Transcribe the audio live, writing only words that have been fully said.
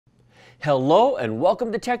Hello and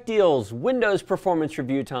welcome to Tech Deals Windows Performance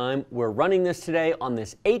Review time. We're running this today on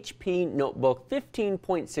this HP Notebook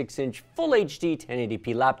 15.6-inch Full HD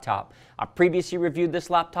 1080p laptop. I previously reviewed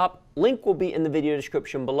this laptop. Link will be in the video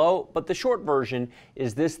description below, but the short version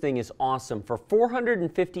is this thing is awesome. For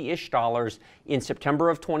 $450-ish in September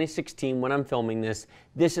of 2016 when I'm filming this,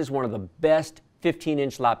 this is one of the best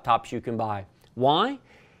 15-inch laptops you can buy. Why?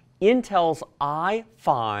 Intel's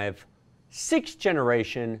i5 6th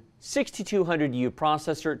generation 6200U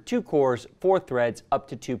processor, 2 cores, 4 threads, up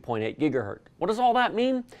to 2.8 gigahertz. What does all that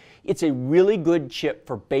mean? It's a really good chip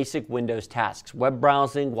for basic Windows tasks, web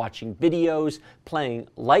browsing, watching videos, playing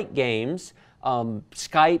light games,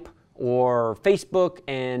 Skype or Facebook,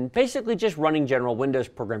 and basically just running general Windows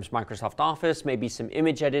programs, Microsoft Office, maybe some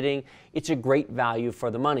image editing. It's a great value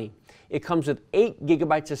for the money. It comes with 8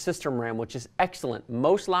 gigabytes of system RAM, which is excellent.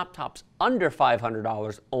 Most laptops under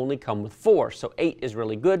 $500 only come with 4, so 8 is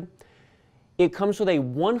really good. It comes with a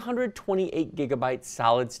 128 gigabyte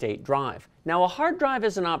solid state drive. Now, a hard drive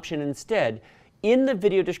is an option instead. In the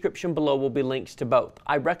video description below will be links to both.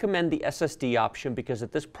 I recommend the SSD option because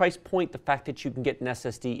at this price point, the fact that you can get an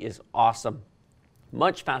SSD is awesome.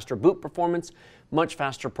 Much faster boot performance, much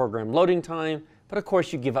faster program loading time, but of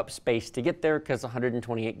course you give up space to get there because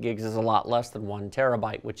 128 gigs is a lot less than 1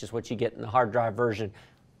 terabyte, which is what you get in the hard drive version.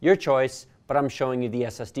 Your choice, but I'm showing you the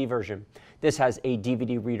SSD version. This has a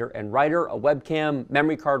DVD reader and writer, a webcam,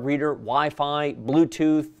 memory card reader, Wi-Fi,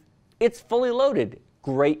 Bluetooth. It's fully loaded.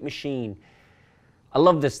 Great machine. I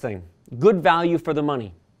love this thing. Good value for the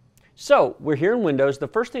money. So we're here in Windows. The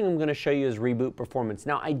first thing I'm going to show you is Reboot Performance.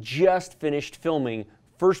 Now I just finished filming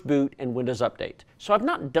First Boot and Windows Update. So I've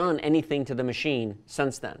not done anything to the machine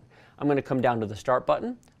since then. I'm going to come down to the Start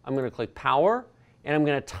button. I'm going to click Power, and I'm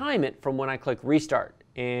going to time it from when I click Restart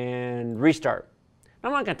and Restart.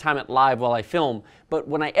 I'm not going to time it live while I film, but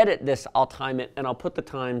when I edit this, I'll time it, and I'll put the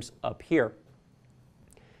times up here.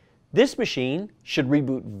 This machine should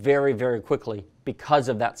reboot very, very quickly because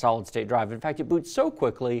of that solid state drive. In fact, it boots so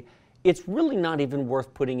quickly, it's really not even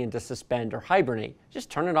worth putting into suspend or hibernate. Just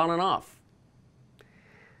turn it on and off.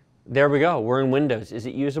 There we go. We're in Windows. Is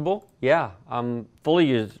it usable? Yeah, I'm fully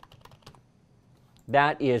used.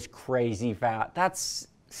 That is crazy fast. That's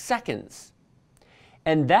seconds.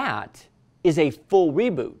 And that is a full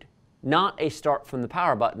reboot, not a start from the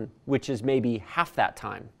power button, which is maybe half that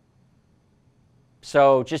time.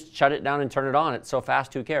 So just shut it down and turn it on. It's so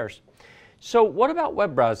fast, who cares? So what about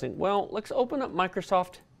web browsing? Well, let's open up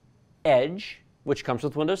Microsoft Edge, which comes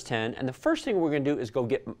with Windows 10. And the first thing we're going to do is go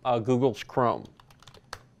get Google's Chrome.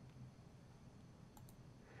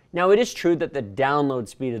 Now, it is true that the download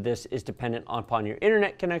speed of this is dependent upon your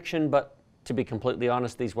internet connection, but to be completely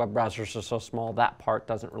honest, these web browsers are so small, that part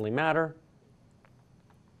doesn't really matter.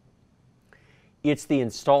 It's the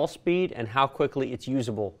install speed and how quickly it's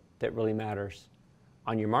usable that really matters.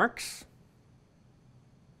 On your marks,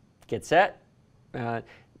 get set,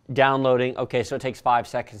 downloading. Okay, so it takes 5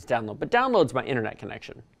 seconds to download, but download's my internet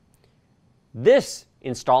connection. This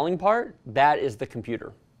installing part, that is the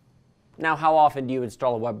computer. Now, how often do you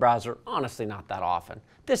install a web browser? Honestly, not that often.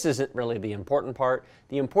 This isn't really the important part.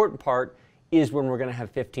 The important part is when we're going to have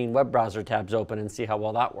 15 web browser tabs open and see how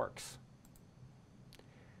well that works.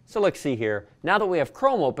 So let's see here. Now that we have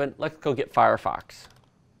Chrome open, let's go get Firefox.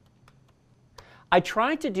 I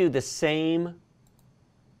tried to do the same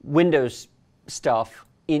Windows stuff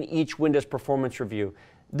in each Windows Performance Review.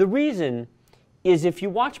 The reason is if you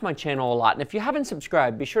watch my channel a lot, and if you haven't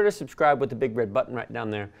subscribed, be sure to subscribe with the big red button right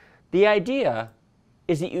down there. The idea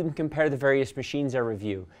is that you can compare the various machines I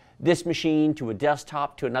review. This machine to a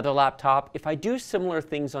desktop, to another laptop. If I do similar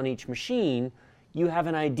things on each machine, you have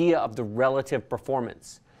an idea of the relative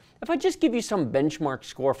performance. If I just give you some benchmark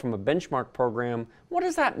score from a benchmark program, what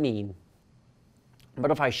does that mean? But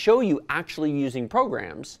if I show you actually using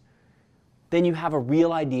programs, then you have a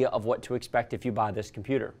real idea of what to expect if you buy this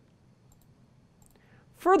computer.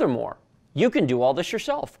 Furthermore, you can do all this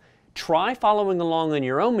yourself. Try following along on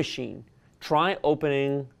your own machine. Try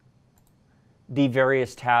opening the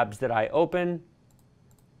various tabs that I open.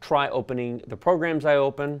 Try opening the programs I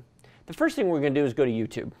open. The first thing we're going to do is go to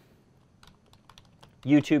YouTube.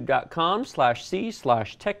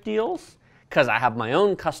 youtube.com/c/techdeals, because I have my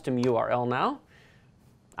own custom URL now.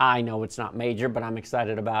 I know it's not major, but I'm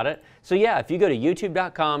excited about it. So yeah, if you go to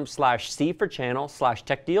youtube.com/c for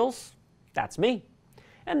channel/techdeals, that's me.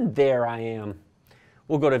 And there I am.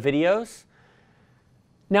 We'll go to videos.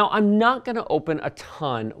 Now, I'm not going to open a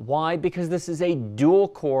ton. Why? Because this is a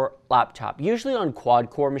dual-core laptop. Usually on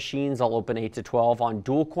quad-core machines, I'll open 8 to 12. On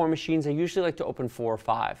dual-core machines, I usually like to open 4 or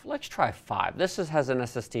 5. Let's try 5. This has an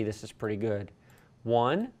SSD. This is pretty good.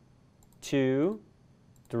 1, 2,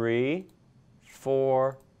 3,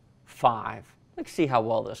 4, 5. Let's see how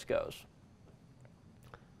well this goes.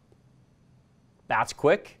 That's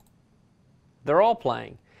quick. They're all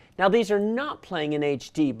playing. Now these are not playing in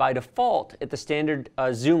HD. By default, at the standard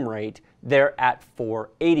zoom rate, they're at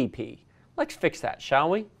 480p. Let's fix that, shall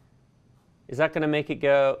we? Is that going to make it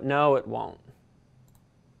go? No, it won't.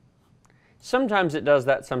 Sometimes it does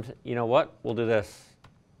that. You know what? We'll do this.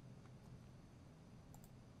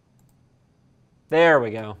 There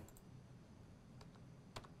we go.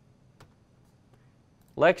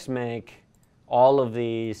 Let's make all of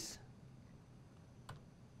these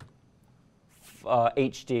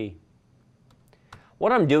HD.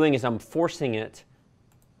 What I'm doing is I'm forcing it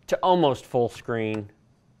to almost full screen.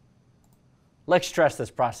 Let's stress this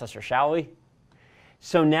processor, shall we?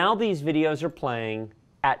 So now these videos are playing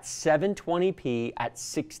at 720p at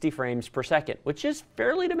 60 frames per second, which is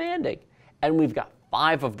fairly demanding. And we've got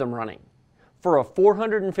 5 of them running. For a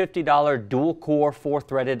 $450 dual-core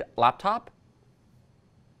 4-threaded laptop,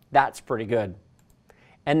 that's pretty good.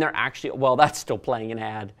 And they're actually, well, that's still playing an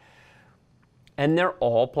ad. And they're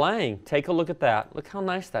all playing. Take a look at that. Look how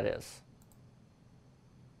nice that is.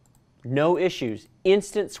 No issues.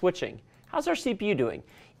 Instant switching. How's our CPU doing?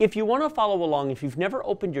 If you want to follow along, if you've never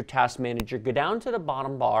opened your task manager, go down to the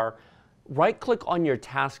bottom bar, right-click on your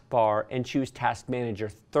taskbar, and choose Task Manager,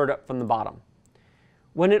 third up from the bottom.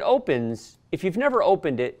 When it opens, if you've never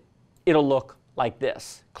opened it, it'll look like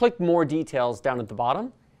this. Click More Details down at the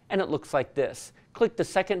bottom, and it looks like this. Click the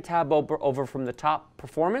second tab over from the top,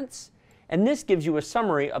 Performance, and this gives you a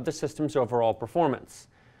summary of the system's overall performance.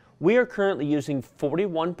 We are currently using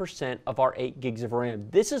 41% of our 8 gigs of RAM.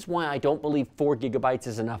 This is why I don't believe 4 gigabytes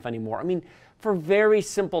is enough anymore. I mean, for very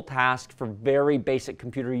simple tasks, for very basic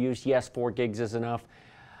computer use, yes, 4 gigs is enough.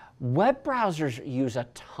 Web browsers use a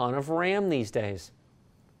ton of RAM these days.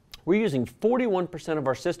 We're using 41% of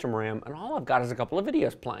our system RAM, and all I've got is a couple of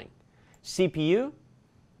videos playing. CPU,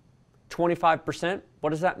 25%.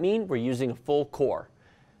 What does that mean? We're using a full core.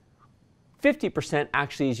 50%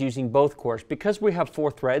 actually is using both cores. Because we have 4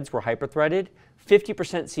 threads, we're hyper-threaded, 50%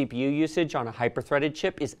 CPU usage on a hyper-threaded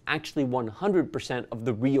chip is actually 100% of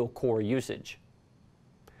the real core usage.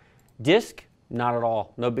 Disk, not at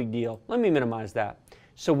all, no big deal. Let me minimize that.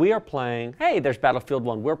 So we are playing, hey, there's Battlefield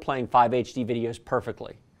 1. We're playing 5 HD videos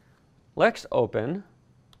perfectly. Let's open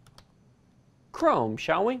Chrome,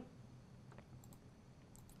 shall we?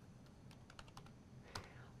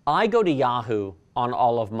 I go to Yahoo on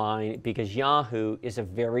all of mine because Yahoo is a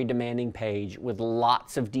very demanding page with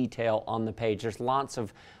lots of detail on the page. There's lots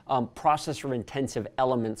of processor-intensive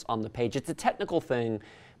elements on the page. It's a technical thing,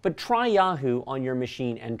 but try Yahoo on your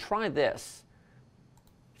machine and try this.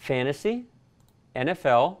 Fantasy,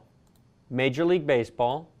 NFL, Major League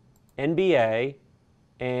Baseball, NBA,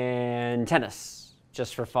 and tennis,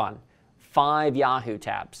 just for fun. 5 Yahoo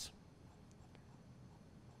tabs.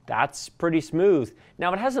 That's pretty smooth.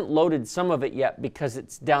 Now, it hasn't loaded some of it yet because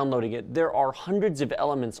it's downloading it. There are hundreds of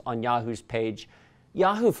elements on Yahoo's page.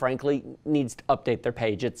 Yahoo, frankly, needs to update their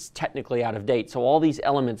page. It's technically out of date. So all these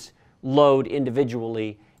elements load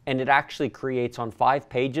individually, and it actually creates on 5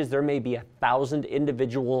 pages, there may be 1,000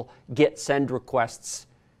 individual get-send requests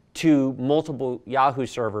to multiple Yahoo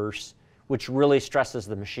servers, which really stresses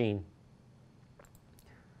the machine.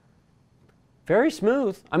 Very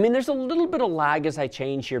smooth. I mean, there's a little bit of lag as I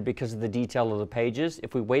change here because of the detail of the pages.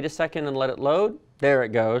 If we wait a second and let it load, there it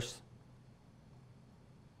goes.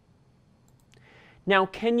 Now,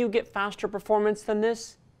 can you get faster performance than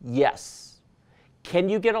this? Yes. Can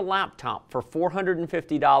you get a laptop for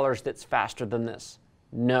 $450 that's faster than this?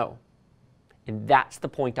 No. And that's the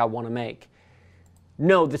point I want to make.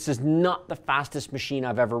 No, this is not the fastest machine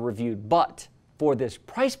I've ever reviewed, but for this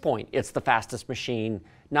price point, it's the fastest machine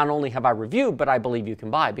not only have I reviewed, but I believe you can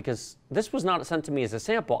buy, because this was not sent to me as a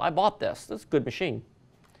sample. I bought this. This is a good machine.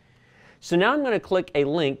 So now I'm going to click a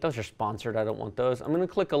link. Those are sponsored. I don't want those. I'm going to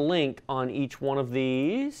click a link on each one of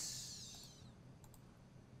these.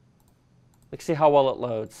 Let's see how well it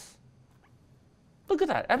loads. Look at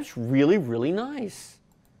that. That's really, really nice.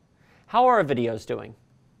 How are our videos doing?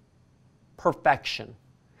 Perfection.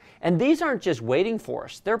 And these aren't just waiting for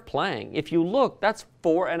us. They're playing. If you look, that's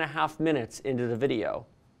 4.5 minutes into the video.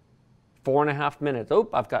 4.5 minutes. Oh,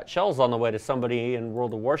 I've got shells on the way to somebody in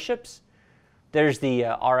World of Warships. There's the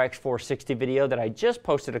RX 460 video that I just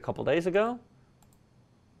posted a couple days ago.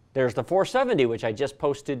 There's the 470, which I just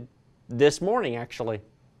posted this morning, actually.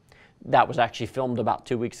 That was actually filmed about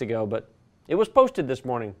 2 weeks ago, but it was posted this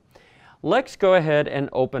morning. Let's go ahead and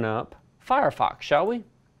open up Firefox, shall we?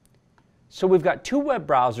 So we've got 2 web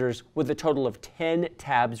browsers with a total of 10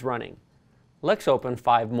 tabs running. Let's open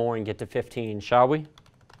 5 more and get to 15, shall we?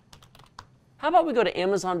 How about we go to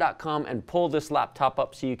Amazon.com and pull this laptop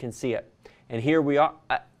up so you can see it. And here we are,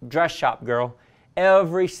 dress shop girl.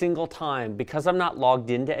 Every single time, because I'm not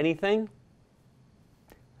logged into anything,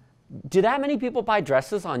 do that many people buy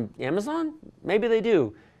dresses on Amazon? Maybe they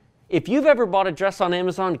do. If you've ever bought a dress on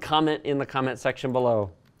Amazon, comment in the comment section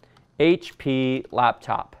below. HP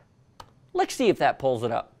laptop. Let's see if that pulls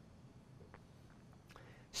it up.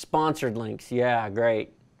 Sponsored links, yeah,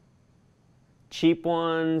 great. Cheap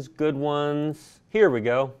ones, good ones. Here we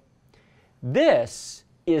go. This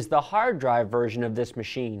is the hard drive version of this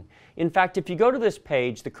machine. In fact, if you go to this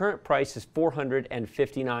page, the current price is $459,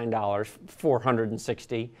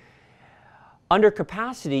 $460. Under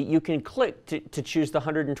capacity, you can click to choose the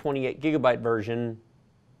 128 gigabyte version.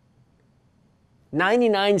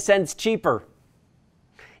 99 cents cheaper.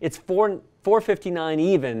 It's $459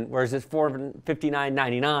 even, whereas it's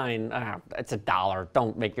 $459.99. It's $1.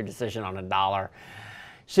 Don't make your decision on $1.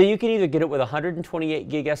 So you can either get it with a 128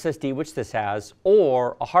 gig SSD, which this has,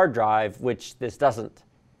 or a hard drive, which this doesn't.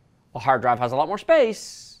 A hard drive has a lot more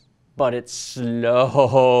space, but it's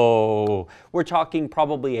slow. We're talking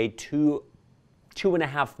probably a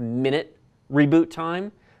 2.5 minute reboot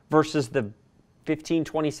time versus the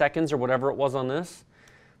 15-20 seconds or whatever it was on this.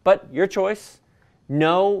 But your choice.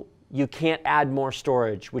 No, you can't add more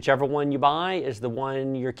storage. Whichever one you buy is the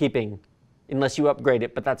one you're keeping, unless you upgrade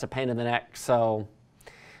it, but that's a pain in the neck. So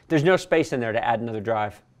there's no space in there to add another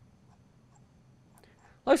drive.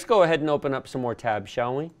 Let's go ahead and open up some more tabs,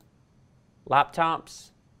 shall we?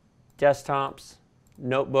 Laptops, desktops,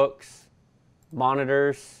 notebooks,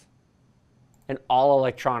 monitors, and all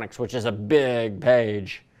electronics, which is a big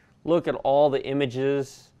page. Look at all the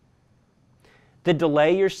images. The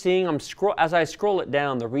delay you're seeing, as I scroll it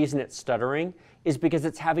down, the reason it's stuttering is because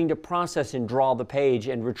it's having to process and draw the page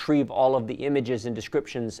and retrieve all of the images and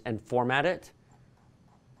descriptions and format it.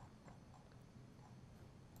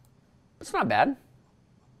 It's not bad.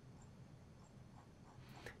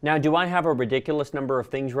 Now, do I have a ridiculous number of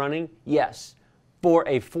things running? Yes. For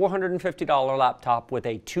a $450 laptop with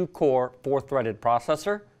a 2-core, 4-threaded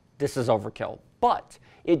processor, this is overkill. But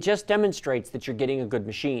it just demonstrates that you're getting a good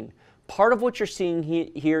machine. Part of what you're seeing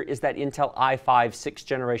here is that Intel i5 6th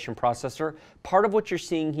generation processor. Part of what you're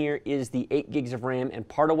seeing here is the 8 gigs of RAM, and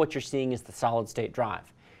part of what you're seeing is the solid-state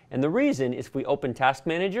drive. And the reason is if we open Task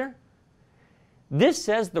Manager, this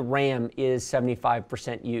says the RAM is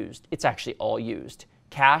 75% used. It's actually all used.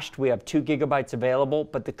 Cached, we have 2 gigabytes available,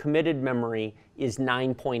 but the committed memory is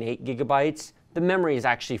 9.8 gigabytes. The memory is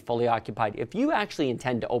actually fully occupied. If you actually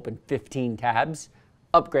intend to open 15 tabs,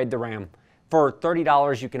 upgrade the RAM. For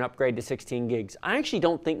 $30, you can upgrade to 16 gigs. I actually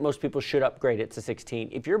don't think most people should upgrade it to 16.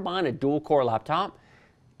 If you're buying a dual-core laptop,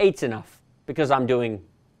 8's enough, because I'm doing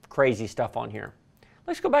crazy stuff on here.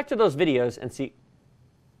 Let's go back to those videos and see.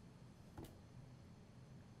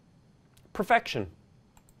 Perfection.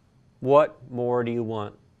 What more do you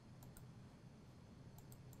want?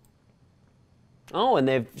 Oh, and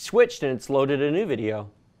they've switched and it's loaded a new video.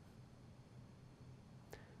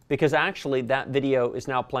 Because actually that video is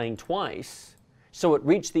now playing twice, so it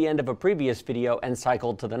reached the end of a previous video and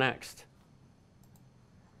cycled to the next.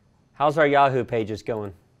 How's our Yahoo pages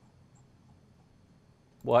going?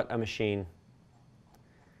 What a machine.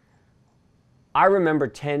 I remember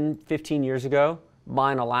 10, 15 years ago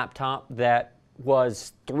buying a laptop that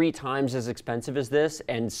was 3 times as expensive as this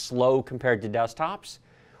and slow compared to desktops.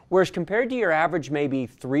 Whereas compared to your average maybe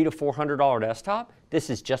 $300 to $400 desktop, this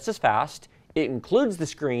is just as fast. It includes the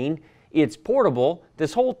screen. It's portable.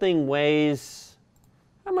 This whole thing weighs,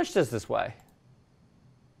 how much does this weigh?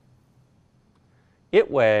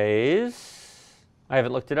 It weighs, I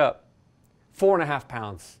haven't looked it up, 4.5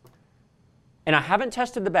 pounds. And I haven't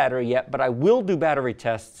tested the battery yet, but I will do battery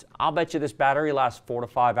tests. I'll bet you this battery lasts 4 to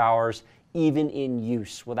 5 hours, even in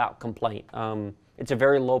use, without complaint. It's a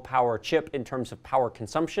very low power chip in terms of power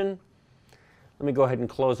consumption. Let me go ahead and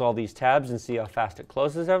close all these tabs and see how fast it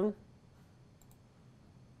closes them.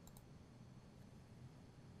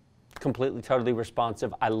 Completely, totally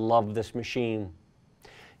responsive. I love this machine.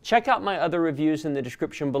 Check out my other reviews in the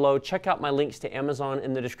description below. Check out my links to Amazon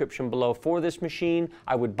in the description below for this machine.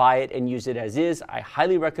 I would buy it and use it as is. I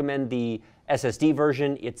highly recommend the SSD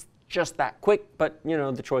version. It's just that quick, but you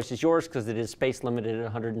know, the choice is yours because it is space limited at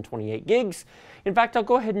 128 gigs. In fact, I'll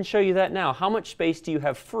go ahead and show you that now. How much space do you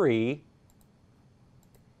have free?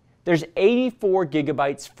 There's 84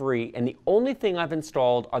 gigabytes free, and the only thing I've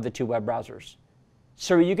installed are the 2 web browsers.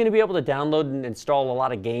 So are you going to be able to download and install a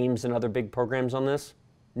lot of games and other big programs on this?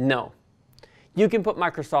 No. You can put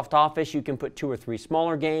Microsoft Office, you can put 2 or 3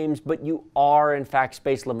 smaller games, but you are in fact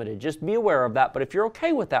space limited. Just be aware of that, but if you're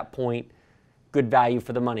okay with that point, good value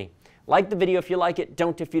for the money. Like the video if you like it,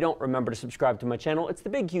 don't if you don't. Remember to subscribe to my channel. It's the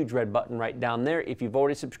big huge red button right down there. If you've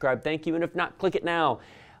already subscribed, thank you, and if not, click it now.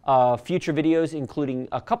 Future videos, including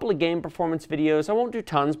a couple of game performance videos. I won't do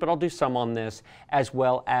tons, but I'll do some on this, as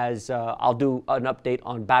well as I'll do an update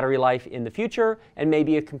on battery life in the future, and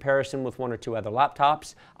maybe a comparison with 1 or 2 other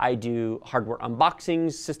laptops. I do hardware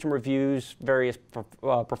unboxings, system reviews, various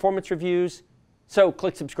performance reviews. So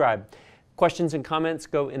click subscribe. Questions and comments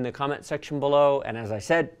go in the comment section below, and as I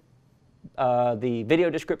said, the video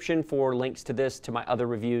description for links to this, to my other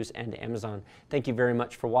reviews, and to Amazon. Thank you very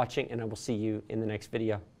much for watching, and I will see you in the next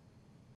video.